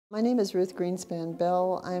My name is Ruth Greenspan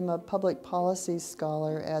Bell. I'm a public policy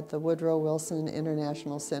scholar at the Woodrow Wilson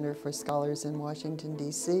International Center for Scholars in Washington,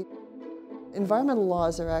 D.C. Environmental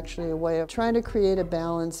laws are actually a way of trying to create a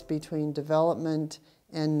balance between development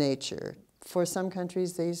and nature. For some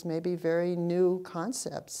countries, these may be very new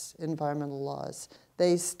concepts, environmental laws.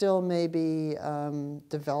 They still may be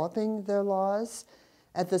developing their laws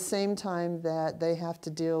at the same time that they have to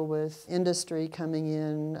deal with industry coming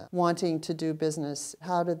in, wanting to do business.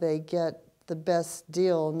 How do they get the best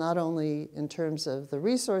deal, not only in terms of the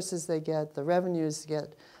resources they get, the revenues they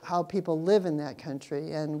get, how people live in that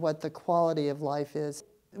country, and what the quality of life is.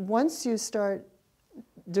 Once you start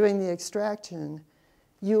doing the extraction,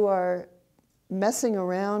 you are messing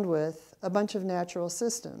around with a bunch of natural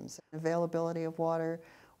systems. Availability of water.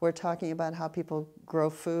 We're talking about how people grow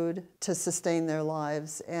food to sustain their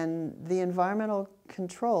lives, and the environmental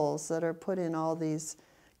controls that are put in all these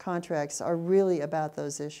contracts are really about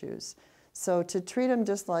those issues. So to treat them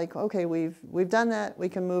just like, okay, we've done that, we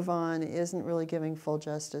can move on, isn't really giving full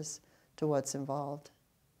justice to what's involved.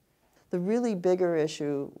 The really bigger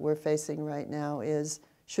issue we're facing right now is,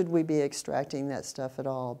 should we be extracting that stuff at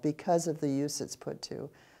all because of the use it's put to?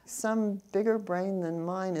 Some bigger brain than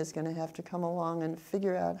mine is going to have to come along and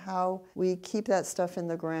figure out how we keep that stuff in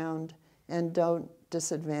the ground and don't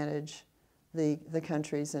disadvantage the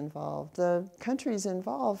countries involved. The countries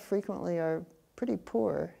involved frequently are pretty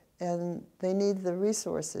poor and they need the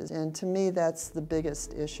resources. And to me, that's the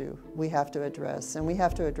biggest issue we have to address, and we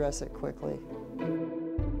have to address it quickly.